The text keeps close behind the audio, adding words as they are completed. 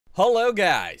Hello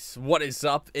guys, what is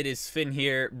up? It is Finn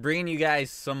here, bringing you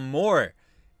guys some more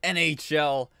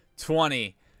NHL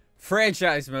 20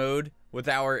 franchise mode with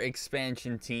our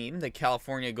expansion team, the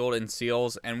California Golden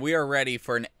Seals, and we are ready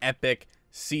for an epic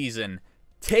season.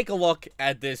 Take a look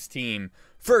at this team.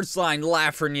 First line,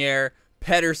 Lafreniere,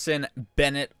 Pedersen,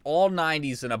 Bennett, all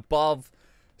 90s and above.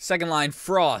 Second line,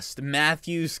 Frost,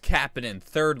 Matthews, Kapanen.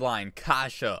 Third line,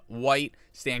 Kasha, White,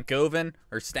 Stankoven.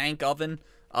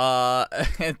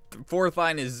 Fourth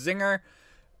line is Zinger,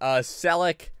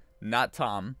 Selleck, not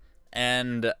Tom,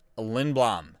 and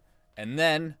Lindblom. And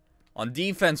then on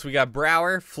defense, we got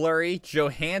Brouwer, Fleury,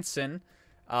 Johansson,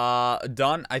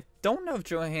 Dunn. I don't know if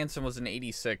Johansson was an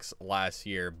 86 last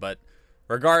year, but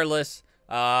regardless,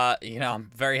 I'm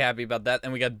very happy about that.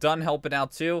 And we got Dunn helping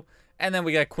out too. And then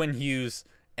we got Quinn Hughes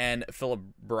and Philip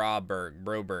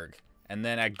Broberg. And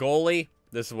then at goalie,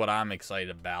 this is what I'm excited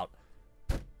about.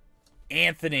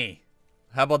 Anthony.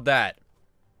 How about that?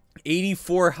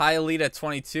 84 high elite at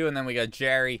 22, and then we got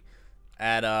Jerry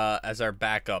at as our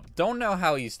backup. Don't know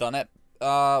how he's done it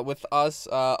with us.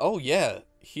 Oh yeah,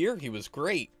 here he was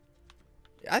great.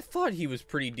 I thought he was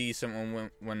pretty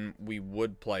decent when we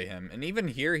would play him, and even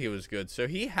here he was good. So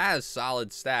he has solid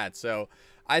stats. So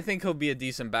I think he'll be a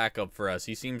decent backup for us.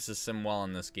 He seems to sim well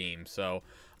in this game. So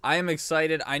I am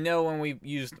excited. I know when we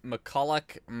used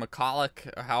McCulloch,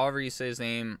 however you say his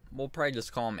name, we'll probably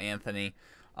just call him Anthony.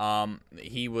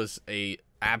 He was a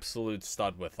absolute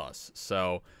stud with us.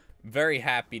 So very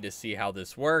happy to see how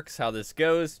this works, how this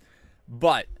goes.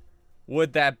 But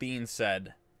with that being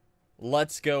said,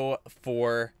 let's go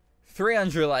for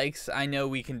 300 likes. I know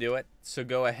we can do it. So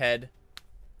go ahead,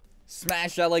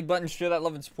 smash that like button, show that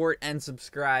love and support, and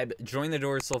subscribe. Join the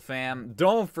Dorsal fam.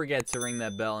 Don't forget to ring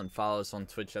that bell and follow us on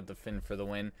Twitch at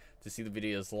TheFinnFTW to see the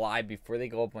videos live before they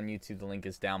go up on YouTube. The link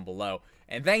is down below.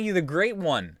 And thank you, the great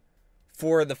one,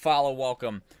 for the follow.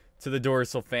 Welcome to the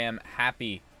Dorsal fam.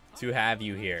 Happy to have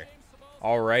you here.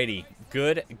 Alrighty,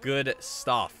 good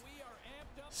stuff.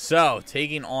 So,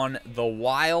 taking on the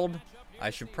Wild. I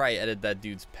should probably edit that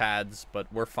dude's pads,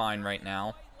 but we're fine right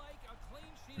now.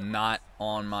 Not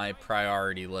on my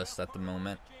priority list at the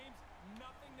moment.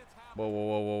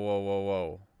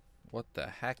 Whoa. What the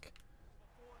heck?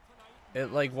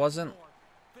 It, like, wasn't...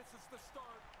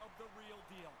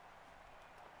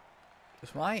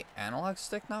 Is my analog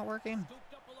stick not working?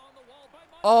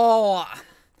 Oh!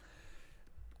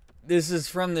 This is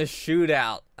from the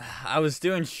shootout. I was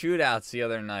doing shootouts the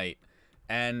other night.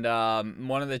 And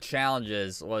one of the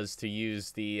challenges was to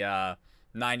use the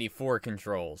 94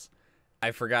 controls. I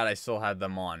forgot I still had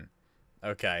them on.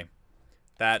 Okay.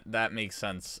 That makes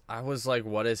sense. I was like,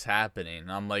 what is happening?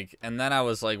 I'm like, and then I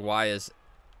was like, why is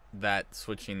that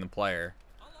switching the player?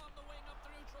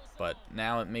 But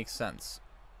now it makes sense.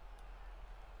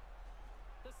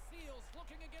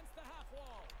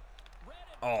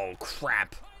 Oh,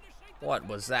 crap. What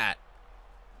was that?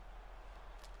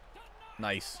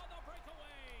 Nice.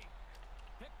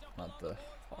 Not the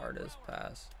hardest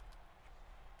pass.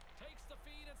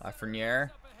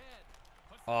 Lafreniere.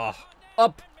 Oh,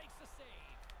 up.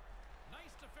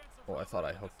 Oh, I thought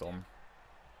I hooked him.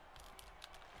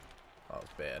 Oh,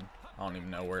 bad. I don't even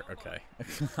know where. Okay.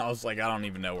 I was like, I don't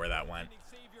even know where that went.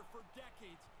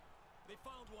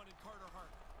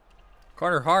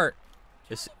 Carter Hart.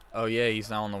 Oh, yeah,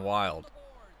 he's now in the Wild.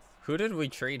 Who did we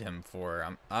trade him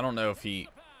for? I don't know if he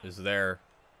is there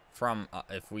from,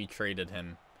 if we traded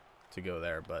him to go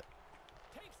there, but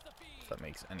if that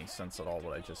makes any sense at all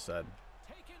what I just said.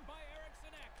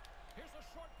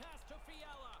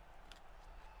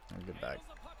 I'll get back.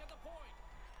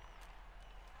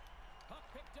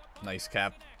 Nice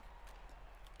cap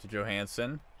to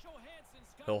Johansson.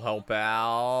 He'll help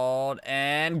out,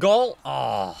 and goal.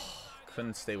 Oh,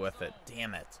 couldn't stay with it.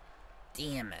 Damn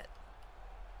it.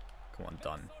 Come on,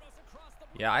 done.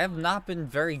 Yeah, I have not been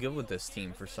very good with this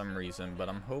team for some reason, but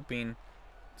I'm hoping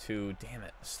to, damn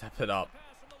it, step it up.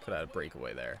 Could have had a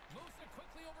breakaway there.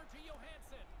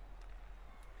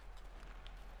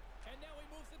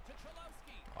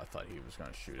 Oh, I thought he was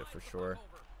going to shoot it for sure.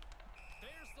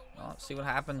 Well, see what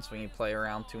happens when you play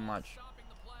around too much.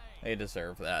 They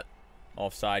deserve that.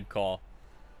 Offside call.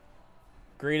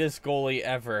 Greatest goalie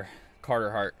ever,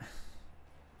 Carter Hart.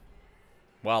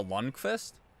 Wow,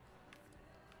 Lundqvist?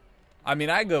 I mean,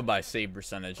 I go by save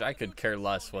percentage. I could care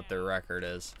less what their record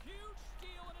is.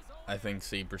 I think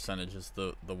save percentage is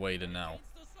the way to know.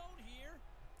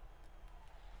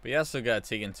 But you also got to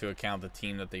take into account the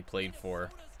team that they played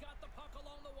for.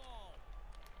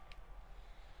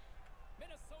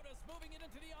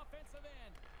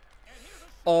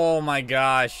 Oh my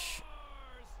gosh.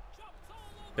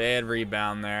 Bad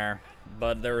rebound there.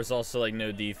 but there was also like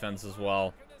no defense as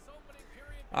well.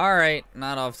 All right,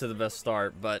 not off to the best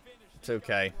start, but it's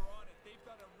okay.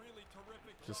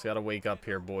 Just gotta wake up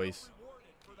here, boys.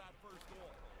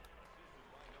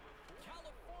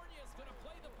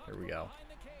 Here we go.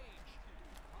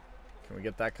 Can we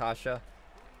get that, Kasha?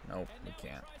 Nope, we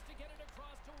can't.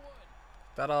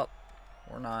 That up.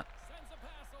 Or not.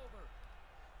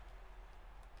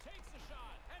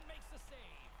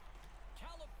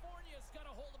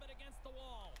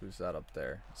 Who's that up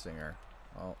there? Singer.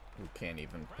 Oh, who can't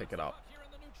even pick it up.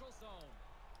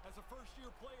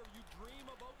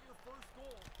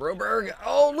 Broberg.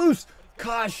 Oh, loose.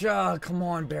 Kasha. Come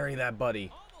on, bury that,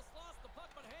 buddy.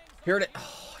 Here it is.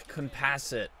 Oh, I couldn't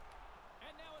pass it.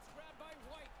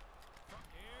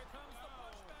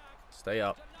 Stay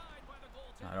up.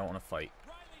 I don't want to fight.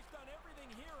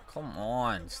 Come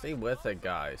on. Stay with it,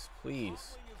 guys.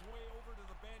 Please.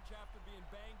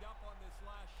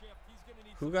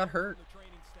 Who got hurt?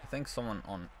 I think someone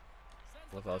on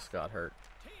with us got hurt.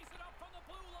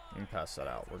 You can pass that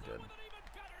out. We're good.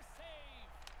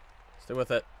 Stay with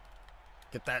it.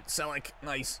 Get that, Selleck.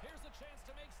 Nice.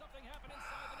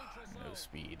 No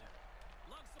speed.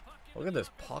 Look at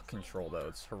this puck control, though.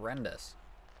 It's horrendous.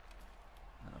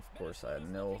 And of course, I had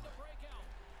no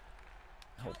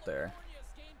help there.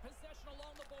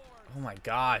 Oh my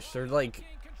gosh. They're like...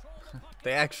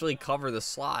 they actually cover the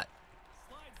slot.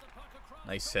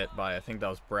 Nice hit by, I think that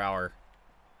was Brower.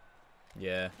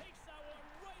 Yeah.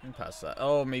 And pass that.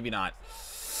 Oh, maybe not.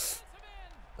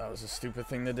 That was a stupid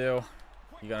thing to do.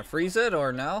 You gonna freeze it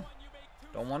or no?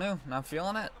 Don't want to? Not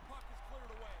feeling it?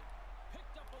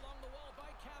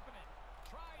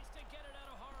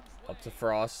 Up to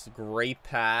Frost. Great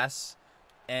pass.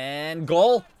 And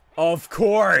goal. Of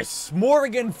course.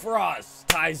 Morgan Frost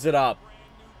ties it up.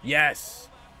 Yes.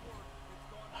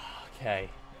 Okay.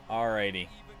 Alrighty.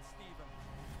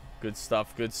 Good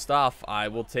stuff, good stuff. I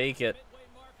will take it.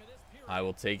 I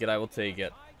will take it, I will take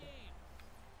it.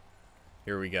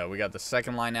 Here we go. We got the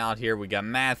second line out here. We got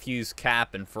Matthews,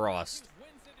 Cap, and Frost.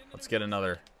 Let's get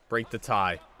another. Break the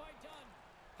tie.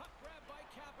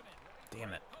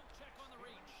 Damn it.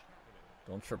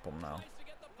 Don't triple him now.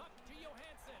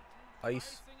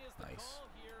 Ice. Nice.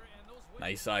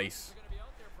 Nice ice.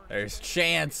 There's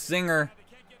Chance Singer.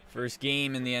 First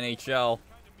game in the NHL.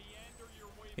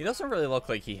 He doesn't really look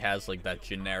like he has like that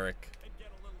generic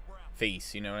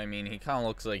face, you know what I mean? He kind of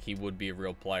looks like he would be a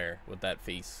real player with that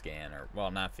face scan, or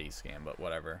well, not face scan, but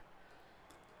whatever.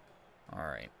 All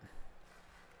right.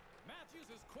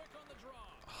 Oh,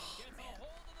 man.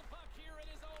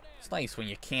 It's nice when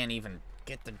you can't even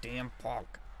get the damn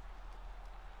puck.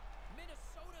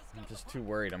 I'm just too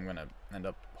worried I'm gonna end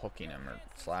up hooking him or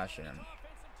slashing him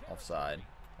offside.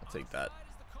 I'll take that.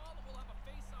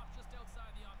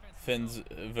 Finn's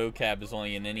vocab is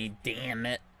only an innie. Damn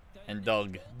it. And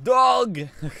Doug. Doug!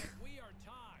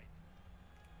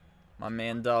 My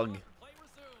man Doug.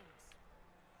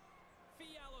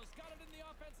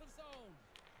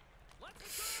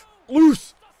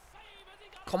 Loose!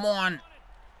 Come on.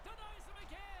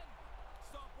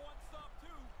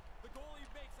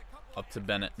 Up to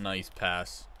Bennett. Nice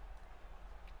pass.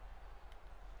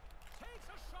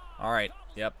 Alright.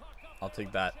 Yep. I'll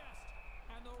take that.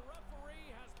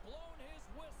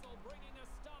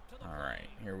 Alright,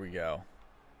 here we go.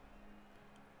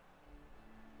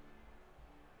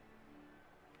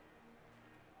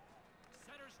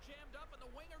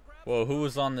 Whoa, who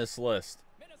was on this list?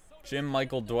 Jim,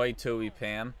 Michael, Dwight, Toby,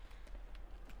 Pam.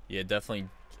 Yeah, definitely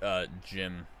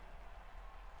Jim.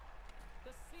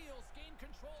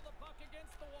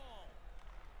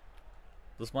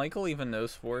 Does Michael even know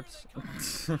sports?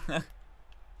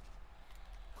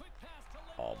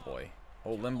 Oh boy.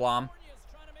 Oh, Lindblom.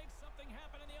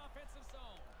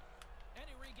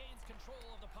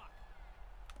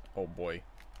 Oh boy.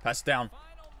 Pass down.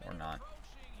 Or not.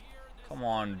 Come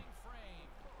on.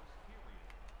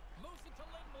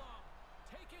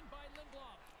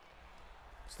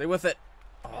 Stay with it.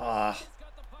 Ah.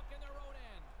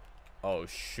 Oh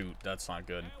shoot, that's not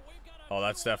good. Oh,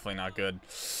 that's definitely not good.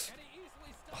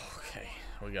 Okay,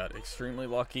 we got extremely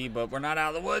lucky, but we're not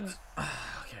out of the woods.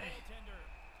 Okay.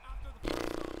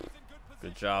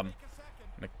 Good job.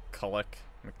 McCulloch.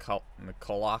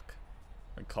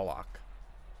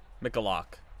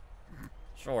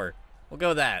 Sure. We'll go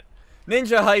with that.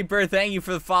 Ninja Hyper, thank you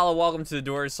for the follow. Welcome to the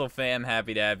Dorsal fam.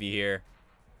 Happy to have you here.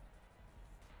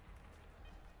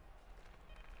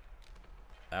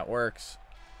 That works.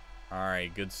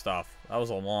 Alright, good stuff. That was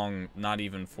a long, not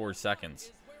even 4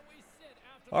 seconds.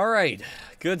 Alright,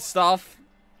 good stuff.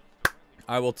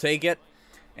 I will take it.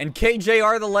 And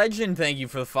KJR the Legend, thank you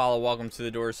for the follow. Welcome to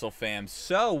the Dorsal fam.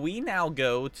 So we now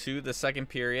go to the second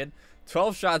period.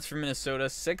 12 shots for Minnesota,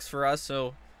 6 for us.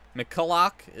 So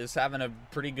McCulloch is having a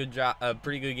pretty good job, a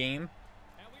pretty good game.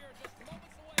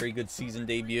 Pretty good season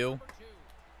debut.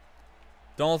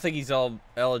 Don't think he's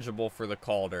eligible for the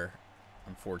Calder,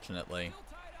 unfortunately.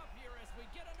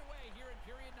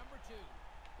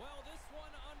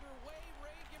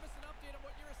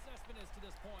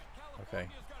 Okay.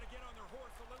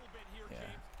 Yeah.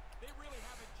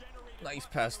 Nice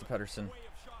pass to Pedersen.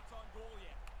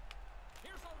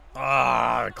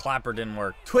 Ah, clapper didn't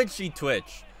work. Twitchy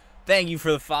Twitch. Thank you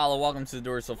for the follow. Welcome to the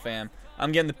Dorsal fam.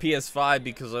 I'm getting the PS5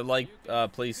 because I like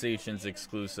PlayStation's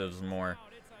exclusives more.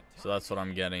 So that's what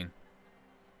I'm getting.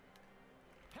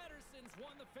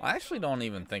 I actually don't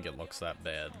even think it looks that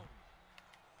bad,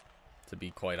 to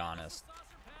be quite honest.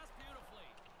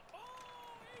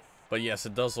 But yes,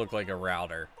 it does look like a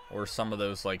router. Or some of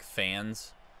those like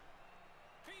fans.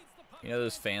 You know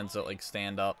those fans that like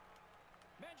stand up?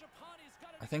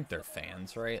 I think they're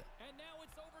fans, right?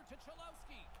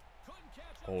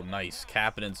 Oh, nice.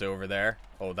 Kapanen's over there.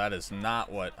 Oh, that is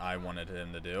not what I wanted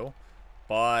him to do.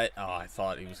 But, oh, I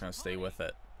thought he was going to stay with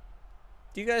it.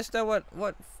 Do you guys know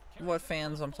what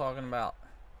fans I'm talking about?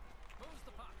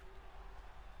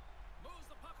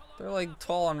 They're like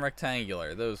tall and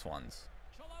rectangular, those ones.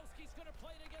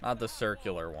 Not the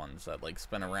circular ones that like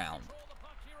spin around.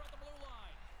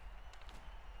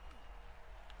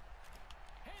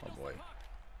 Oh boy.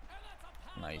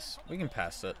 Nice. We can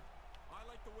pass it.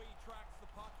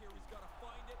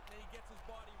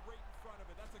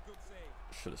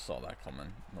 Should have saw that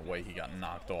coming. The way he got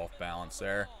knocked off balance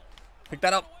there. Pick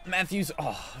that up, Matthews.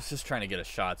 Oh, I was just trying to get a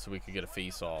shot so we could get a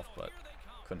face off, but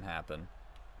couldn't happen.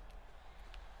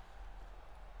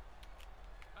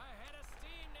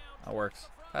 That works.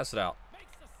 Pass it out.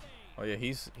 Oh yeah,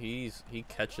 he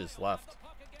catches left.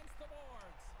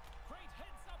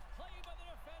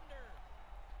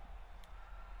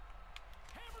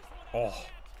 Oh.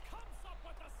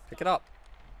 Pick it up.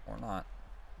 Or not.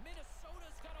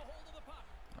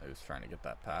 I was trying to get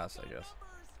that pass, I guess.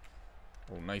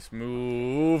 Oh, nice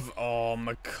move. Oh,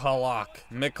 McCulloch.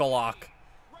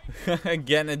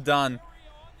 Getting it done.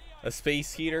 A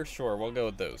space heater? Sure, we'll go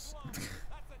with those.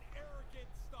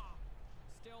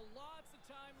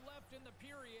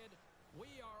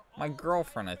 My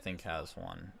girlfriend, I think, has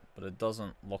one, but it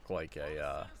doesn't look like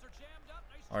a,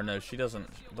 or no, she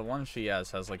doesn't. The one she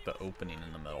has like the opening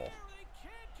in the middle.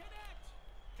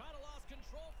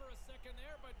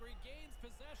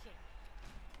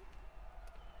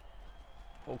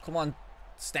 Oh, come on,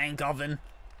 stank oven.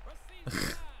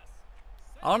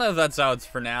 I don't know if that's how it's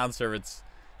pronounced or if it's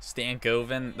stank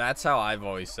oven. That's how I've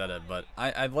always said it, but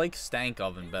I like stank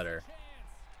oven better.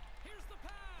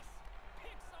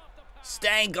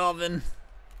 Stank oven.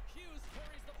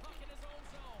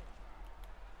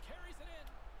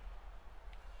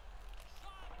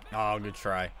 Oh, good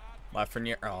try. Left for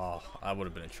near. Oh, that would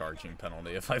have been a charging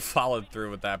penalty if I followed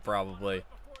through with that, probably.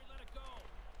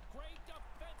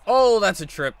 Oh, that's a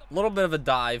trip. A little bit of a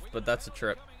dive, but that's a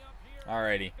trip.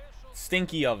 Alrighty.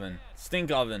 Stinky oven. Stink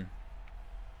oven.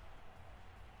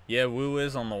 Yeah, Woo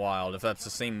is on the Wild, if that's the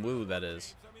same Woo that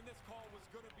is.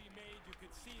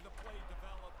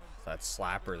 That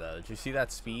slapper, though. Did you see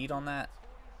that speed on that?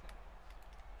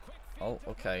 Oh,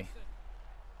 okay.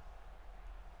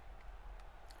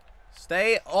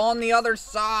 Stay on the other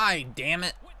side, damn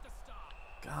it.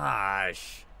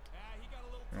 Gosh.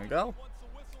 You want to go?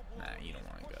 Nah, you don't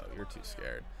want to go. You're too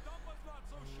scared.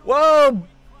 Whoa,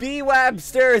 B.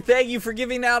 Webster, thank you for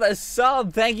giving out a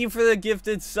sub. Thank you for the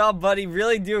gifted sub, buddy.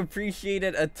 Really do appreciate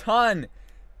it a ton.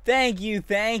 Thank you,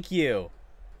 thank you.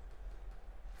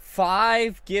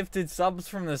 5 gifted subs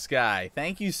from this guy.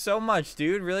 Thank you so much,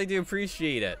 dude. Really do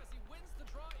appreciate it.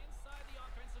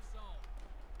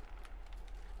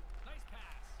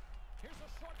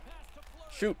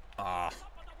 Shoot. Ah.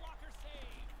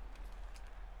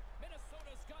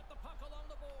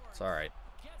 It's all right.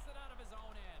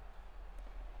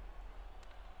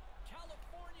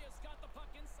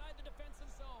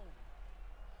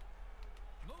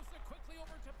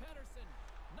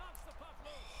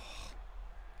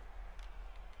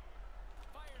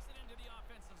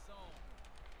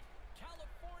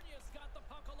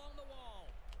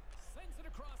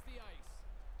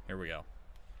 Here we go.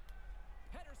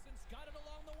 Pedersen's got it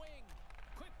along the wing.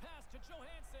 Quick pass to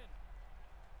Johansson.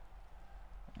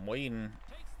 I'm waiting.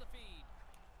 Takes the feed.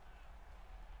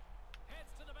 Heads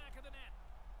to the back of the net.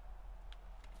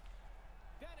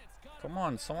 Come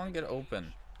on, someone get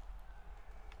open.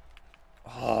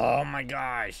 Oh my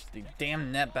gosh, the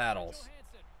damn net battles.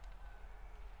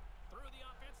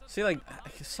 See, like,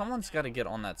 someone's got to get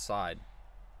on that side.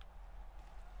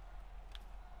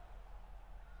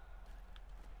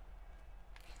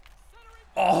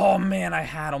 Oh, man, I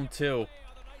had him, too.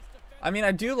 I mean,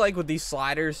 I do like with these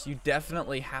sliders, you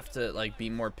definitely have to, like, be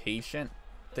more patient.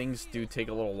 Things do take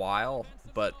a little while,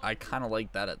 but I kind of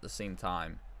like that at the same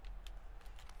time.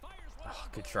 Oh,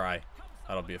 good try.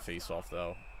 That'll be a face-off,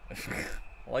 though.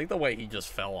 I like the way he just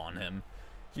fell on him.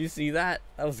 Did you see that?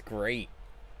 That was great.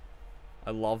 I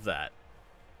love that.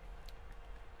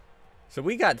 So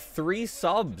we got 3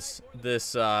 subs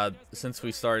this since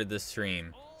we started this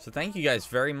stream. So thank you guys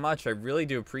very much. I really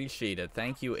do appreciate it.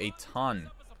 Thank you a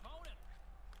ton.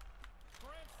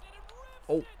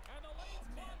 Oh.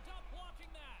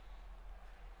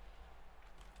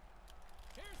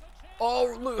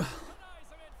 Oh,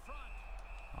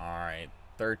 all right.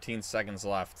 13 seconds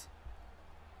left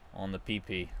on the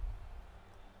PP.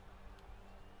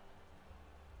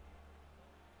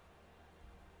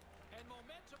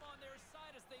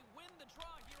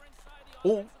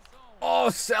 Oh, oh,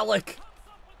 Selleck.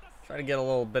 Try to get a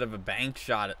little bit of a bank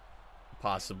shot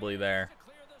possibly there.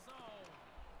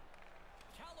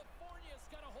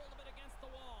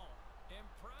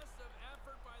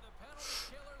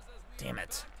 Damn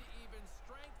it.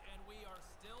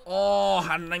 Oh,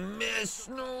 how did I miss?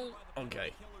 No.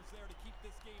 Okay.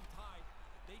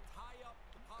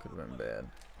 Could have been bad.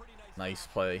 Nice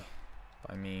play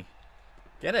by me.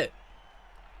 Get it.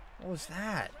 What was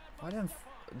that? Why didn't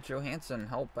Johansson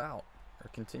help out or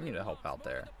continue to help out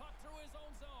there?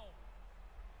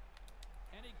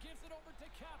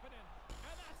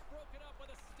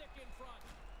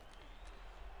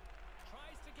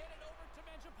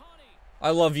 I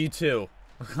love you too.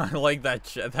 I like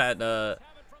that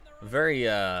very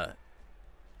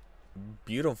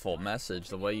beautiful message,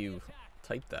 the way you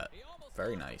typed that.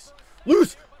 Very nice.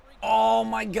 Loose! Oh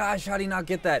my gosh, how did he not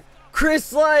get that?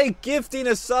 Chris Lake gifting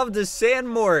a sub to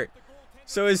Sandmort.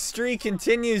 So his streak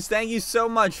continues. Thank you so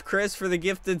much, Chris, for the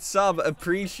gifted sub.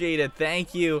 Appreciate it.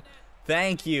 Thank you.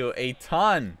 Thank you a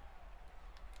ton.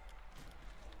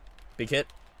 Big hit.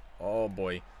 Oh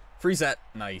boy. Free set.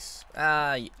 Nice.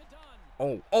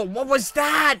 Oh, what was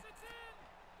that?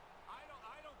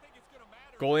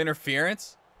 Goal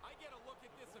interference? I get a look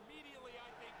at this immediately. I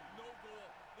think no goal.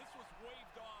 This was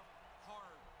waved off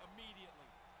hard immediately.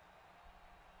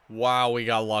 Wow, we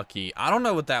got lucky. I don't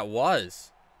know what that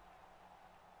was.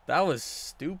 That was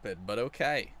stupid, but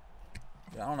okay.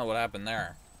 I don't know what happened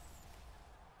there.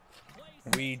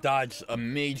 We dodged a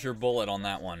major bullet on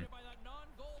that one.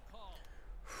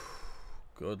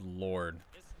 Good Lord.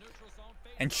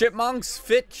 And Chipmunks,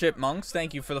 Fit Chipmunks,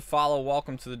 thank you for the follow.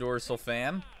 Welcome to the Dorsal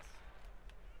fam.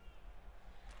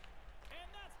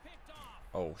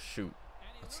 Oh, shoot.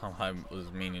 That's not what I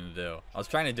was meaning to do. I was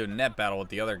trying to do a net battle with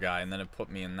the other guy, and then it put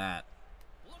me in that.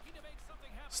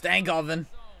 Stank oven.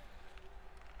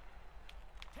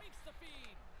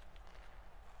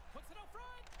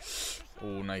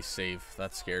 Oh, nice save.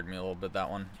 That scared me a little bit,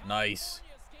 that one. Nice.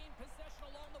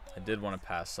 I did want to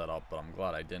pass that up, but I'm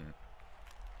glad I didn't.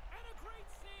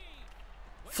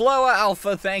 Floa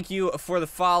Alpha, thank you for the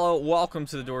follow. Welcome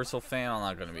to the Dorsal fam. I'm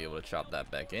not going to be able to chop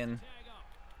that back in.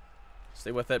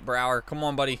 Stay with it, Brower. Come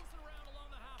on, buddy.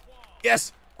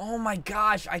 Yes! Oh my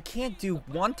gosh, I can't do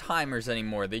one-timers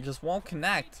anymore. They just won't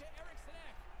connect.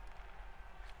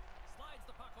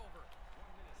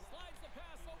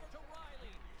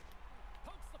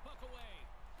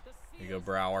 There you go,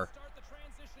 Brower.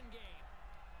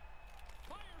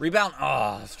 Rebound. Oh,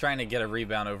 I was trying to get a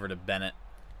rebound over to Bennett.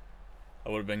 That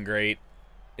would have been great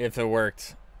if it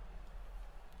worked.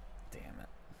 Damn it.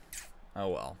 Oh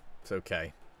well, it's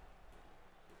okay.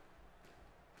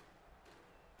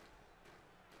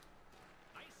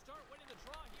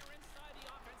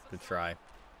 Good try.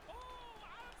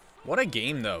 What a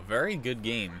game, though. Very good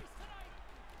game.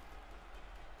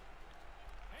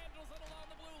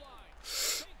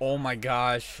 Oh my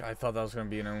gosh, I thought that was going to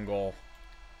be an own goal.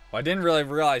 Well, I didn't really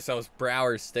realize that was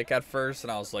Brower's stick at first,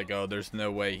 and I was like, oh, there's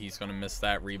no way he's going to miss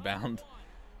that rebound.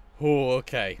 Oh,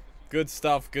 okay. Good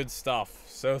stuff, good stuff.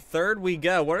 So third we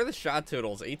go. What are the shot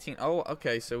totals? 18. Oh,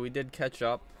 okay, so we did catch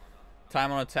up.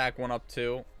 Time on attack went up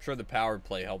too. I'm sure the power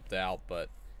play helped out, but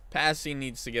passing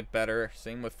needs to get better.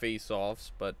 Same with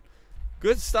face-offs, but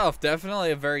good stuff.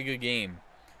 Definitely a very good game.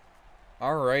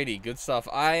 Alrighty, good stuff.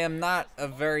 I am not a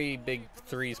very big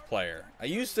threes player. I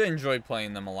used to enjoy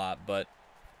playing them a lot, but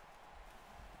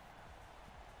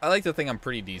I like to think I'm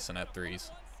pretty decent at threes.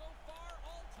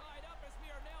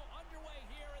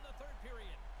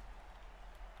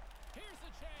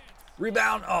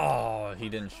 Rebound. Oh, he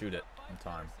didn't shoot it in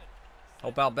time.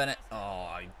 Help out Bennett. Oh,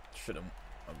 I should have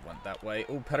I went that way.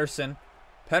 Oh, Pedersen.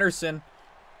 Pedersen.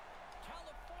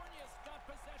 California's got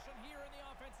possession here in the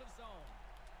offensive zone.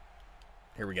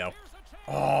 Here we go. Here's a chance.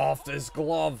 Off this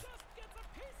glove. Just gets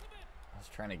a piece of it. I was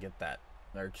trying to get that.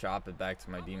 Or chop it back to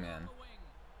my D-man.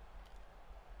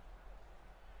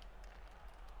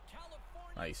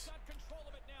 Nice. Got control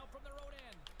of it now from their own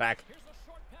end. Back. Here's a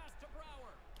short pass to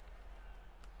Brower.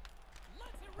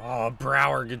 Lets it Oh,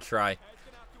 Brower. Good try. He's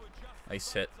gonna have to adjust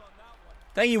Nice hit. on that one.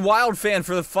 Thank you, Wild Fan,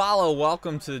 for the follow.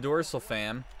 Welcome to the Dorsal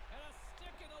fam. And a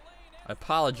stick in the lane. I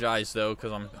apologize, though,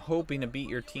 because I'm hoping to beat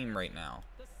your team right now.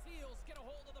 The Seals get a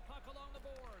hold of the puck along the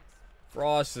boards.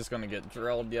 Frost is going to get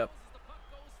drilled. Yep. The puck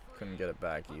goes free. Couldn't get it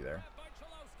back either. Grabbed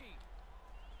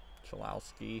by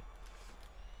Cholowski. Cholowski.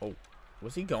 Oh,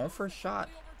 was he going for a shot?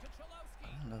 Over to Cholowski.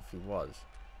 I don't know if he was.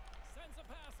 Sends a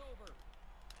pass over.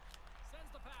 Sends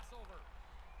the pass over.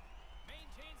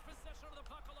 Maintains possession of the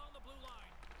puck along the blue line.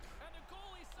 And the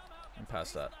goalie somehow gets Pass a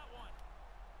piece that. of that one.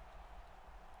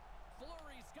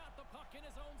 Fleury's got the puck in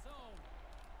his own zone.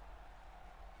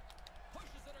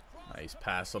 Pushes it across. Nice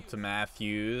pass up to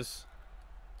Matthews.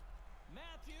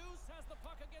 Matthews has the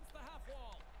puck against the half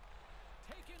wall.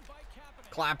 Taken by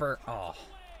Kapanen. Clapper. Oh.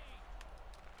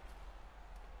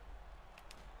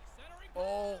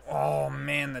 Oh,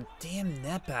 man, the damn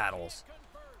net battles.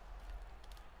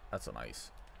 That's a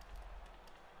nice.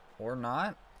 Or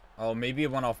not? Oh, maybe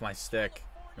it went off my stick.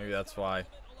 Maybe that's why.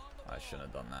 I shouldn't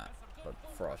have done that. But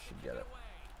Frost should get it.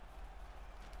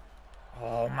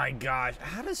 Oh, my gosh.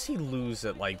 How does he lose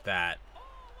it like that?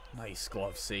 Nice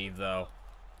glove save, though.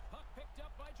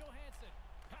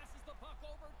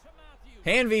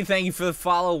 Hanvey, thank you for the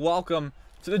follow. Welcome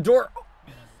to the door.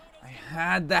 I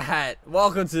had that.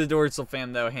 Welcome to the Dorsal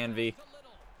fam, though, Hanvey.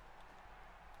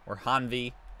 Or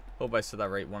Hanvi. Hope I said that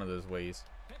right one of those ways.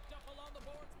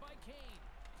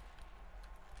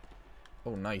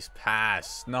 Oh, nice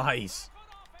pass. Nice.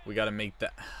 We got to make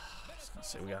that. I was going to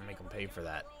say, we got to make them pay for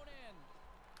that.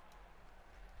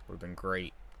 Would have been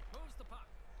great. Moves the puck.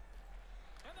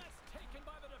 And that's taken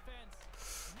by the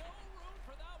defense. No room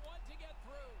for that one to get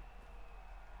through.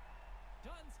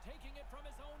 Dunn's taking it from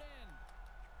his own end.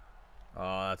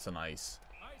 Oh, that's a nice.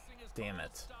 Icing is Damn called,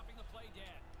 it. stopping the play dead.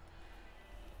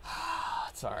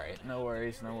 It's all right. No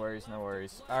worries, no worries, no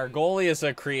worries. Our goalie is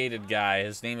a created guy.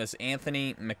 His name is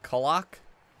Anthony McCulloch.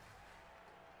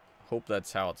 Hope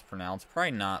that's how it's pronounced.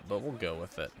 Probably not, but we'll go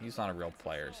with it. He's not a real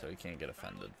player, so he can't get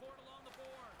offended.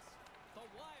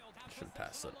 Should have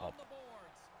passed it up.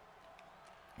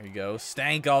 Here you go.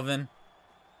 Stank oven.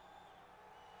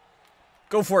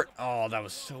 Go for it. Oh, that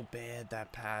was so bad,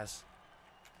 that pass.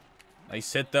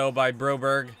 Nice hit, though, by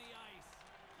Broberg.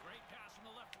 Great pass from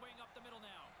the left wing up the middle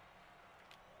now.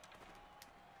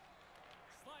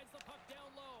 Slides the puck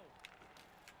down low.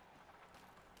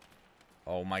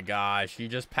 Oh, my gosh. He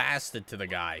just passed it to the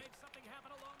guy. Make something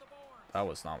happen along the boards. That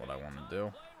was not what I wanted to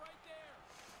do. Play right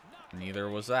there. Neither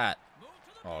was that. Move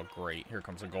to the Oh, great. Here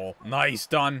comes a goal. Nice,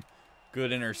 done.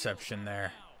 Good interception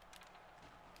there.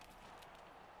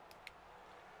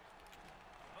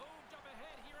 moved up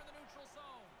ahead here in the neutral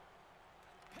zone.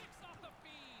 Picks off the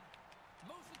feed.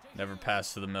 Moves it to Never Hughes.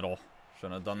 passed to the middle.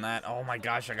 Shouldn't have done that. Oh, my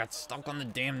gosh. I got stuck on the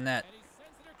damn net. And he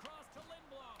sends it across to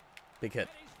Lindblom. Big hit.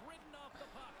 And he's ridden off the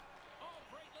puck. Oh,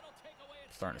 great little takeaway.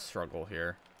 At Starting to center. struggle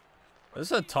here. This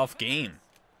is a tough game.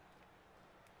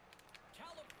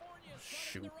 California's got it in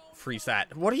Shoot. their own Freeze zone.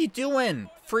 that. What are you doing?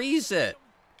 Freeze it.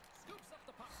 Scoops up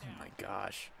the puck Oh, down. my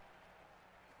gosh.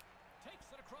 Takes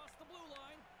it across the blue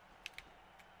line.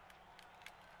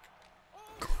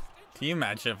 Can you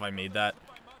imagine if I made that?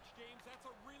 By much, James. That's a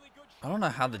really good I don't know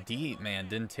how the D man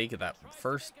didn't take it that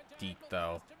first deep,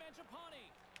 though. to Mangiapane.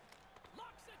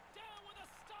 Locks it down with a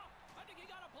stop. I think he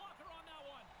got a blocker on that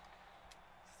one.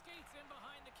 Skates in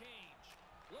behind the cage.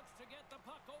 Looks to get the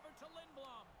puck over to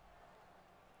Lindblom.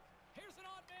 Here's an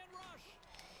odd man rush.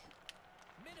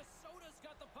 Minnesota's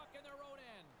got the puck in their own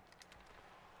end.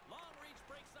 Long reach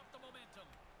breaks up the momentum.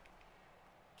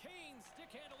 Kane stick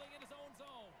handling in his own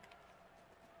zone.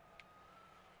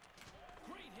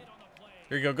 Great hit on the play.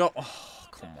 Here you go. Go. Oh,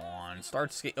 come on.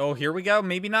 Start skate. Oh, here we go.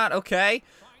 Maybe not. Okay.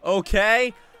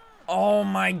 Okay. Oh,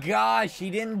 my gosh. He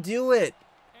didn't do it.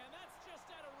 And that's just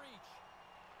out of reach.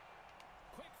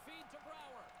 Quick feed to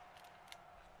Brower.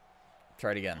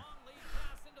 Try it again. Long lead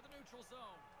pass into the neutral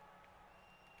zone.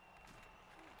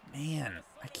 Man,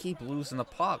 I keep losing the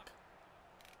puck.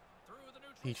 Through the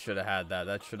neutral He should have had that.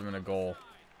 That should have been a goal.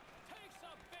 takes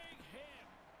a big hit.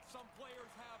 Some players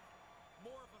have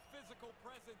more of a physical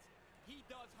presence. He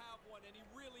does have one, and he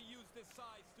really used his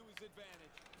size to his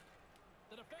advantage.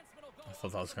 The defenseman will go. I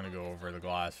thought that was going to go over the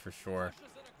glass for sure.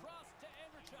 Pushes it across to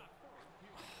Andrechuk.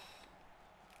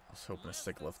 was hoping to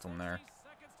stick lift him there.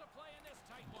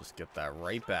 Just get that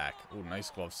right back. Oh, nice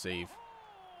glove save.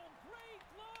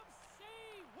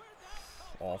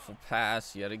 Awful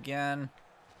pass yet again.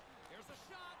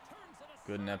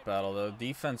 Good net battle, though.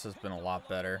 Defense has been a lot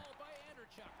better.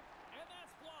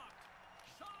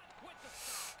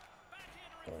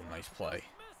 Oh, nice play.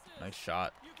 Nice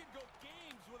shot.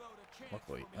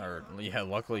 Luckily,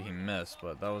 luckily he missed,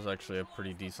 but that was actually a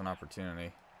pretty decent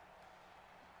opportunity.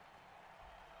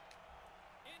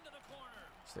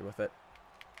 Stay with it.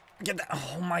 Get that.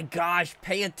 Oh my gosh,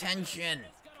 pay attention.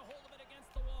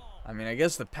 I mean, I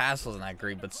guess the pass wasn't that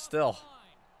great, but still.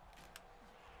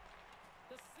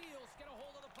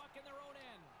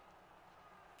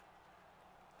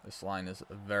 This line is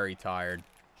very tired.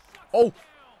 Oh!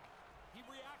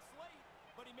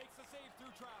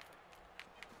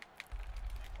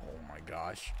 Oh my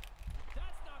gosh.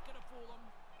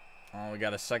 Oh, we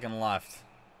got a second left.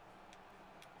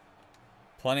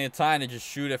 Plenty of time to just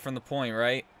shoot it from the point,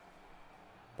 right?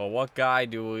 But what guy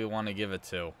do we want to give it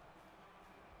to?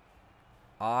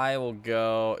 I will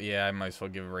go... Yeah, I might as well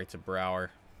give it right to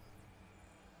Brower.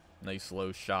 Nice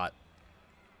low shot.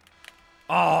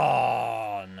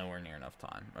 Oh, nowhere near enough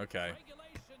time. Okay.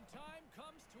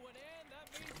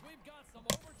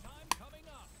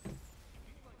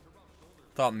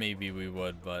 Thought maybe we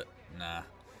would, but nah.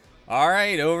 All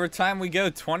right, overtime we go.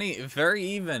 20, very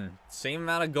even. Same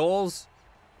amount of goals.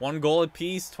 1 goal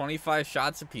apiece, 25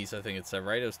 shots apiece, I think it said,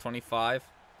 right? It was 25.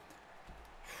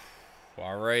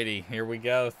 Alrighty, here we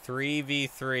go.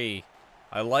 3v3.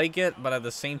 I like it, but at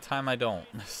the same time, I don't.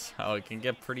 So it can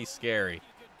get pretty scary.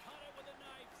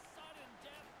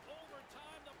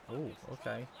 Oh,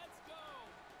 okay.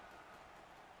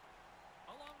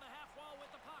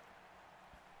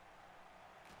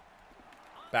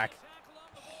 Back.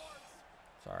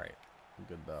 Sorry. I'm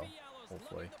good, though.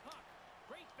 Hopefully.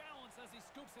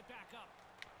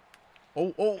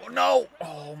 Oh, oh, no!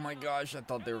 Oh, my gosh. I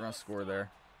thought they were going to score there.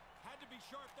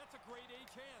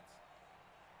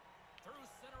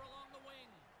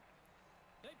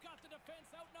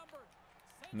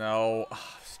 No.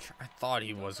 I thought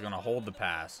he was going to hold the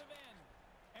pass.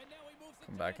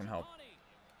 Come back and help.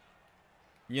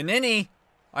 Yanini!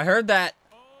 I heard that.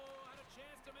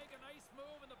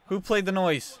 Who played the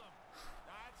noise?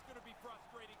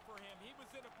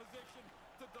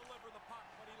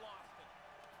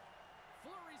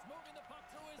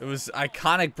 It was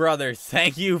Iconic Brothers.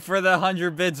 Thank you for the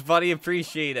 100 bits, buddy.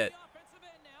 Appreciate it.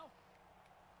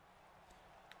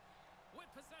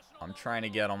 I'm trying to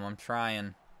get him. I'm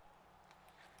trying.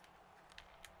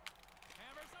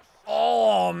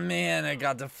 Oh, man. I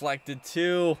got deflected,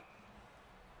 too.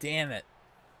 Damn it.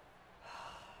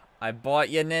 I bought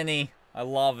you, Ninny. I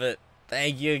love it.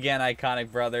 Thank you again,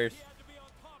 Iconic Brothers.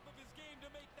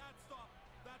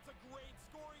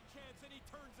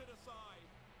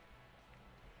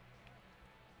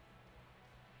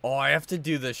 Oh, I have to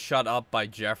do the Shut Up by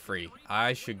Jeffrey.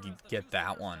 I should get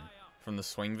that one from the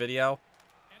swing video.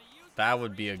 That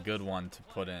would be a good one to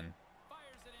put in.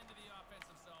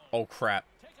 Oh, crap.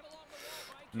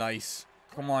 Nice.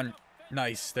 Come on.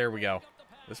 Nice. There we go.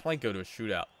 This might go to a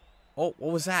shootout. Oh,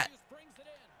 what was that?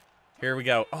 Here we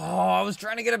go. Oh, I was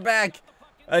trying to get it back.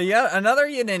 Yeah, another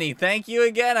Yanini. Thank you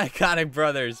again, Iconic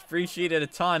Brothers. Appreciate it a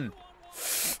ton.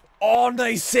 Oh,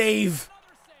 nice save.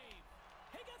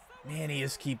 Man, he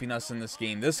is keeping us in this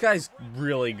game. This guy's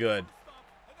really good.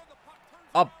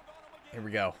 Up. Here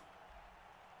we go.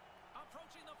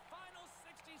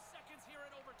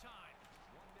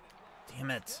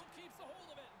 Damn it.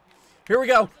 Here we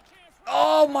go.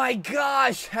 Oh my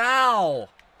gosh, how?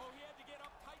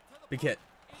 Big hit.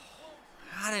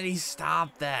 How did he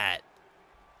stop that?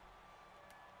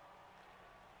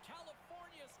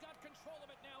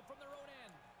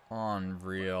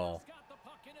 Unreal.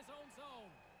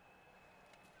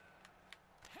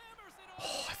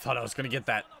 Oh, I thought I was going to get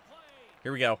that.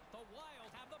 Here we go.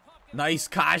 Nice,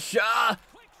 Kasha.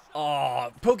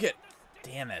 Oh, poke it.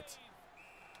 Damn it.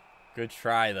 Good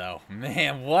try, though.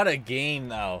 Man, what a game,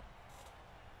 though.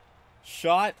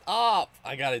 Shut up.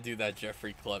 I got to do that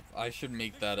Jeffrey clip. I should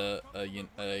make that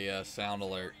a sound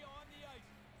alert.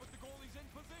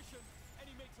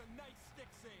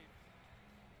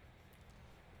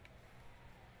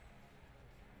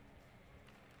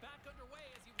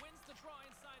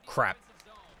 Crap.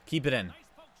 Keep it in. Man.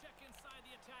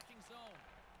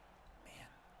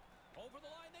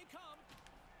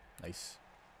 Nice.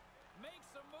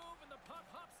 Makes a move and the puck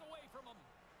hops away from him.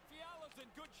 Fiala's in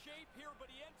good shape here, but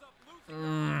he ends up losing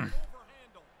the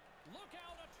overhandle. Look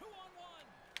out, a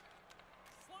 2-on-1.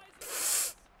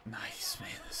 Nice,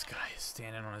 man. This guy is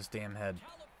standing on his damn head.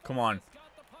 Come on.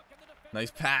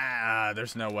 Nice pass.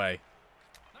 There's no way.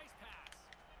 Nice pass.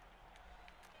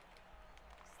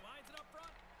 Slides it up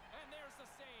front, and there's the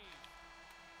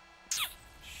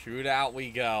save. Shootout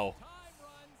we go. Time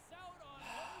runs out on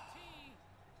OT,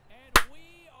 and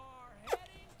we are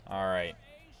heading All right.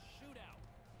 for a shootout.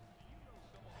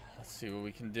 Let's see what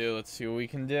we can do. Let's see what we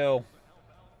can do.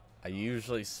 I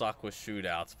usually suck with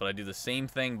shootouts, but I do the same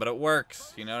thing, but it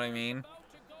works. You know what I mean?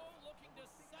 About to go, looking to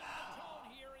set the tone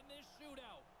here in this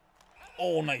shootout.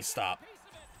 Oh, nice stop. Piece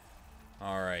of it.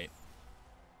 All right.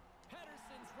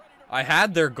 Pedersen's ready to I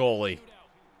had their goalie. shootout.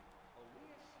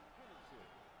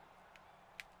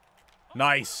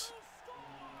 Nice.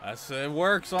 It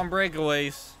works on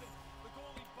breakaways. The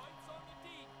goalie bites on the D,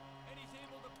 and he's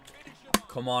able to finish him off.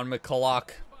 Come on, McCulloch.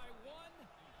 By one,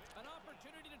 an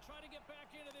opportunity to try to get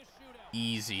back into this shootout.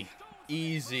 Easy.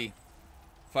 Easy.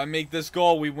 If I make this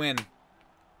goal, we win.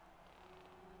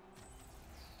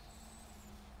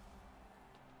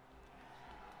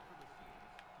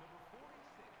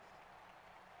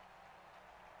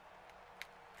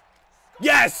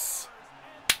 Yes!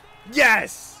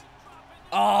 Yes!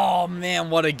 Oh, man,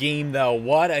 what a game, though.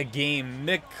 What a game.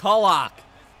 McCulloch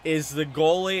is the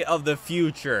goalie of the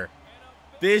future.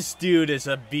 This dude is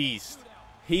a beast.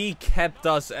 He kept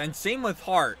us, and same with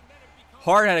Hart.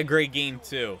 Hart had a great game,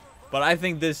 too. But I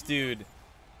think this dude,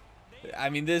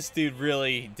 this dude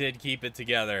really did keep it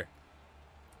together.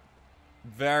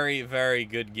 Very, very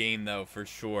good game, though, for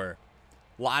sure.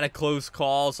 A lot of close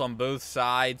calls on both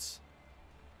sides.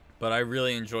 But I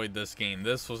really enjoyed this game.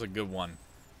 This was a good one.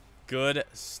 Good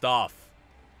stuff.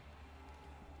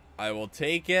 I will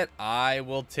take it. I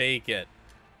will take it.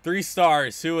 3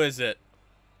 stars. Who is it?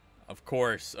 Of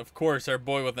course. Of course. Our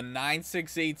boy with a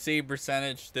 968 save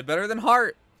percentage. Did better than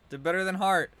Hart. Did better than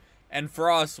Hart. And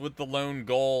for us with the lone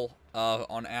goal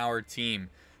on our team.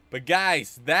 But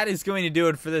guys, that is going to do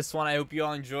it for this one. I hope you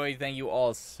all enjoyed. Thank you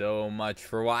all so much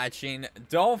for watching.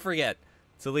 Don't forget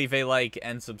to leave a like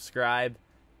and subscribe.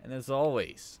 And as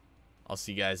always, I'll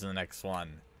see you guys in the next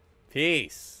one.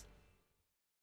 Peace.